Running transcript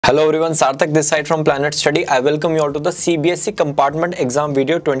Hello everyone, Sarthak this side from Planet Study. I welcome you all to the CBSE Compartment Exam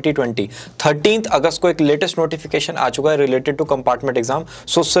Video 2020. 13th अगस्त को एक latest notification आ चुका है related to compartment exam.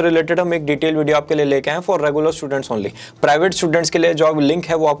 सो उससे related हम एक detail video आपके लिए लेके आए हैं for regular students only. Private students के लिए जो लिंक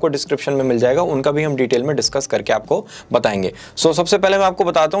है वो आपको डिस्क्रिप्शन में मिल जाएगा, उनका भी हम डिटेल में डिस्कस करके आपको बताएंगे. सो सबसे पहले मैं आपको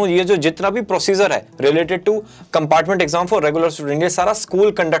बताता हूँ ये जो जितना भी प्रोसीजर है related to compartment exam for regular student, ये सारा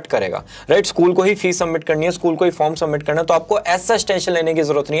स्कूल कंडक्ट करेगा. राइट, स्कूल को ही फीस सबमिट करनी है, स्कूल को ही फॉर्म सबमिट करना है, तो आपको ऐसा टेंशन लेने की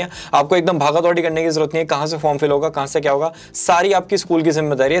जरूरत नहीं है, आपको एकदम भागा दौड़ी करने की जरूरत नहीं है. कहां से फॉर्म फिल होगा, कहां से क्या होगा, सारी आपकी स्कूल की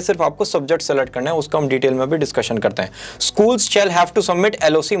जिम्मेदारी है. सिर्फ आपको सब्जेक्ट सेलेक्ट करना है, उसका हम डिटेल में भी डिस्कशन करते हैं. Schools shall have to submit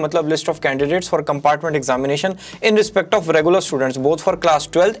LOC मतलब list of candidates for compartment examination in respect of regular students both for class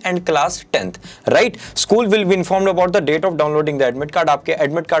 12th and class 10th. Right, school will be informed about the date of downloading the admit card. आपके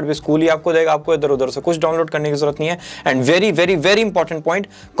admit card भी school ही आपको देगा, आपको इधर उधर से कुछ download करने की जरूरत नहीं है. And very very very important point,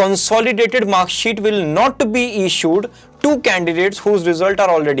 consolidated marksheet will not be issued to candidates whose result are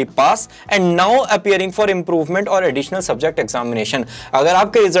already passed and now appearing for improvement or additional subject examination. अगर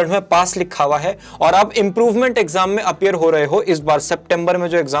आपके रिजल्ट में पास लिखा हुआ है और आप इंप्रूवमेंट एग्जाम में appear हो रहे हो, इस बार सितंबर में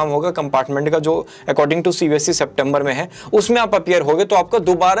जो एग्जाम होगा कंपार्टमेंट का, जो अकॉर्डिंग टू CBSE सितंबर में है, उसमें आप अपीयर होगे तो आपका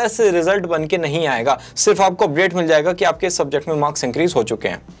दोबारा से रिजल्ट बन के नहीं आएगा, सिर्फ आपको अपडेट मिल जाएगा कि आपके सब्जेक्ट में मार्क्स इंक्रीज हो चुके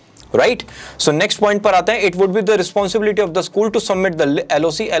हैं. राइट, सो नेक्स्ट पॉइंट पर आते हैं. It would be the responsibility of the school to submit the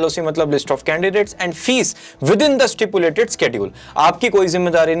LOC मतलब list of candidates and fees with in the stipulated schedule. आपकी कोई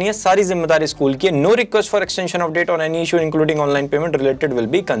जिम्मेदारी नहीं है, सारी जिम्मेदारी स्कूल की है. No request for extension of date और any issue including online payment related will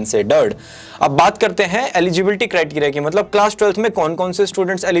be considered. अब बात करते हैं एलिजिबिलिटी क्राइटेरिया की, मतलब क्लास 12th में कौन कौन से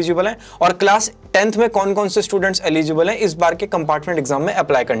स्टूडेंट्स एलिजिबल हैं और क्लास 10th में कौन कौन से स्टूडेंट्स एलिजिबल हैं इस बार के कंपार्टमेंट एग्जाम में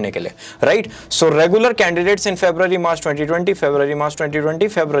अप्लाई करने के लिए. Right, so regular candidates in फरवरी मार्च 2020, फरवरी मार्च 2020,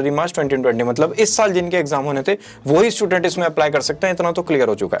 फरवरी मार्च 2020, मतलब इस साल जिनके एग्जाम होने थे वही स्टूडेंट इसमें अप्लाई कर सकते हैं. इतना तो क्लियर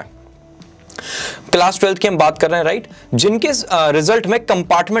हो चुका है. क्लास 12th की हम बात कर रहे हैं. राइट, जिनके रिजल्ट में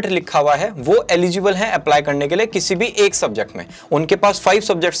कंपार्टमेंट लिखा हुआ है वो एलिजिबल हैं अप्लाई करने के लिए किसी भी एक सब्जेक्ट में. उनके पास 5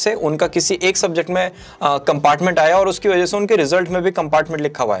 सब्जेक्ट से उनका किसी एक सब्जेक्ट में कंपार्टमेंट आया और उसकी वजह से उनके रिजल्ट में भी कंपार्टमेंट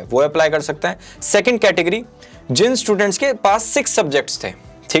लिखा हुआ है, वो अप्लाई कर सकते हैं. सेकेंड कैटेगरी, जिन स्टूडेंट्स के पास 6 सब्जेक्ट्स थे,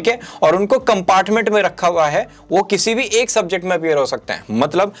 ठीक है, और उनको कंपार्टमेंट में रखा हुआ है, वो किसी भी एक सब्जेक्ट में अपीयर हो सकते हैं.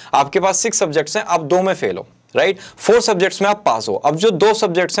 मतलब आपके पास 6 सब्जेक्ट्स हैं, आप 2 में फेल हो. राइट, 4 सब्जेक्ट्स में आप पास हो. अब जो 2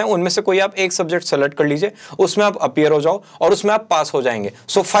 सब्जेक्ट्स हैं उनमें से कोई आप एक सब्जेक्ट सेलेक्ट कर लीजिए, उसमें आप अपीयर हो जाओ और उसमें आप पास हो जाएंगे.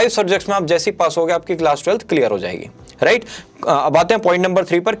 सो 5 सब्जेक्ट्स में आप जैसे ही पास हो गए आपकी क्लास 12th क्लियर हो जाएगी. राइट, अब आते हैं पॉइंट नंबर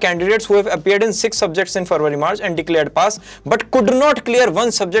 3 पर. Candidates who have appeared in 6 subjects in February March and declared pass but could not clear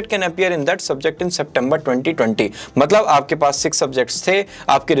 1 subject can appear in that subject in सितंबर 2020. मतलब आपके पास 6 सब्जेक्ट्स थे,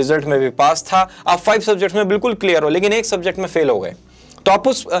 आपके रिजल्ट में भी पास था, आप 5 सब्जेक्ट्स में बिल्कुल क्लियर हो लेकिन एक सब्जेक्ट में फेल हो गए, तो आप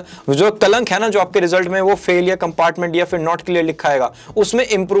उस जो कलंक है ना जो आपके रिजल्ट में वो फेल या कंपार्टमेंट या फिर नॉट क्लियर लिखा आएगा, उसमें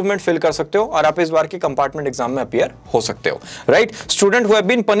इंप्रूवमेंट फिल कर सकते हो और आप इस बार के कंपार्टमेंट एग्जाम में अपीयर हो सकते हो. Right, student who have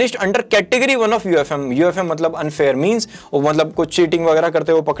been punished under category 1 of UFM मतलब अनफेयर मींस मतलब कुछ चीटिंग वगैरह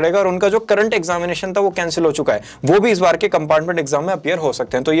करते हुए पकड़ेगा और उनका जो करंट एग्जामिनेशन था वो कैंसिल हो चुका है, वो भी इस बार के कंपार्टमेंट एग्जाम में अपीयर हो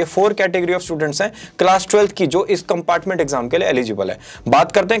सकते हैं. तो ये 4 कैटेगरी ऑफ स्टूडेंट्स हैं क्लास 12th की जो इस कंपार्टमेंट एग्जाम के लिए एलिजिबल है.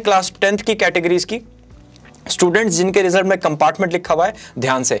 बात करते हैं क्लास 10th की कैटेगरीज की. स्टूडेंट्स जिनके रिजल्ट में कंपार्टमेंट लिखा हुआ है,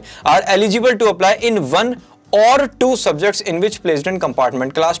 ध्यान से, are eligible to apply in 1 और 2 subjects in which placed in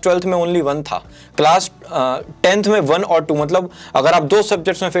compartment. Class 12th में ओनली 1 था, क्लास 10th में 1 और 2, मतलब अगर आप 2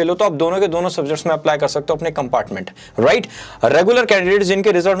 सब्जेक्ट्स में फेल हो तो आप दोनों के दोनों सब्जेक्ट्स में अप्लाई कर सकते हो अपने कंपार्टमेंट. राइट, रेगुलर कैंडिडेट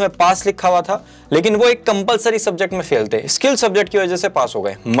जिनके रिजल्ट में पास लिखा हुआ था लेकिन वो एक कंपलसरी सब्जेक्ट में फेल थे, स्किल सब्जेक्ट की वजह से पास हो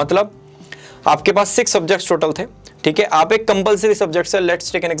गए. मतलब आपके पास 6 सब्जेक्ट्स टोटल थे, ठीक है, आप एक कंपलसरी सब्जेक्ट से,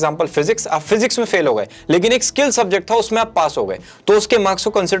 let's take an example physics, आप फिजिक्स में फेल हो गए लेकिन एक स्किल सब्जेक्ट था उसमें आप पास हो गए, तो उसके मार्क्स को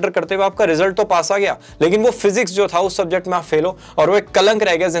कंसीडर करते हुए आपका रिजल्ट तो पास आ गया लेकिन वो फिजिक्स जो था उस सब्जेक्ट में आप फेल हो और वो एक कलंक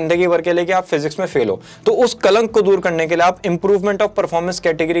रह गया जिंदगी भर के लिए कि आप फिजिक्स में फेल हो. तो उस कलंक को दूर करने के लिए आप इंप्रूवमेंट ऑफ परफॉर्मेंस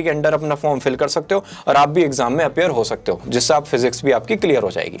कैटेगरी के अंडर अपना फॉर्म फिल कर सकते हो और आप भी एग्जाम में अपीयर हो सकते हो, जिससे आप फिजिक्स भी आपकी क्लियर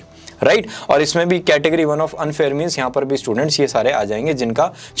हो जाएगी. राइट, और इसमें भी कैटेगरी 1 ऑफ अनफेयर मीन्स यहाँ पर भी स्टूडेंट्स ये सारे आ जाएंगे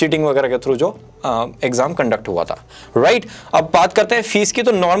जिनका चीटिंग वगैरह के थ्रू जो एग्जाम कंडक्ट हुआ था. राइट, अब बात करते हैं फीस की.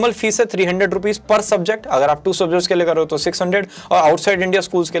 तो नॉर्मल फीस है 300 रुपीज पर सब्जेक्ट, अगर आप 2 सब्जेक्ट्स के लिए कर रहे हो तो 600 और आउटसाइड इंडिया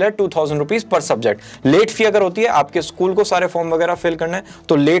स्कूल्स के लिए 2000 rupees per subject. Late fee अगर होती है, आपके स्कूल को सारे फॉर्म वगैरह फिल करना है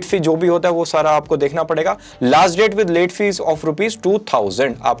तो लेट फी जो भी होता है वो सारा आपको देखना पड़ेगा. Last date with late fees of rupees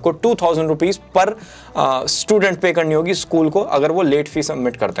 2000, आपको 2000 रुपीज पर स्टूडेंट पे करनी होगी स्कूल को अगर वो लेट फी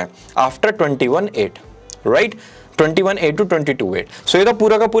सबमिट करते हैं आफ्टर 21/8. Right, 21/8 to 22/8। सो ये तो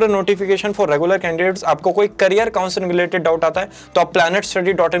पूरा का पूरा नोटिफिकेशन फॉर रेगुलर कैंडिडेट्स। आपको कोई करियर काउंसलिंग रिलेटेड डाउट आता है तो आप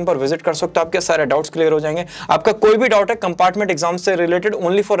planetstudy.in पर विजिट कर सकते हो, आपके सारे डाउट्स क्लियर हो जाएंगे। आपका कोई भी डाउट है कंपार्टमेंट एग्जाम से related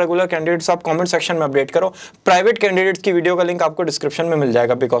only for regular candidates, आप कमेंट सेक्शन में अपडेट करो। प्राइवेट कैंडिडेट्स की वीडियो का लिंक आपको डिस्क्रिप्शन में मिल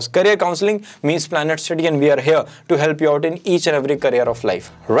जाएगा, because career counselling means planet study and we are here to help you out in each and every career of life,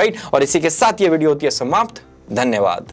 right. और इसी के साथ ये वीडियो होती है समाप्त। धन्यवाद।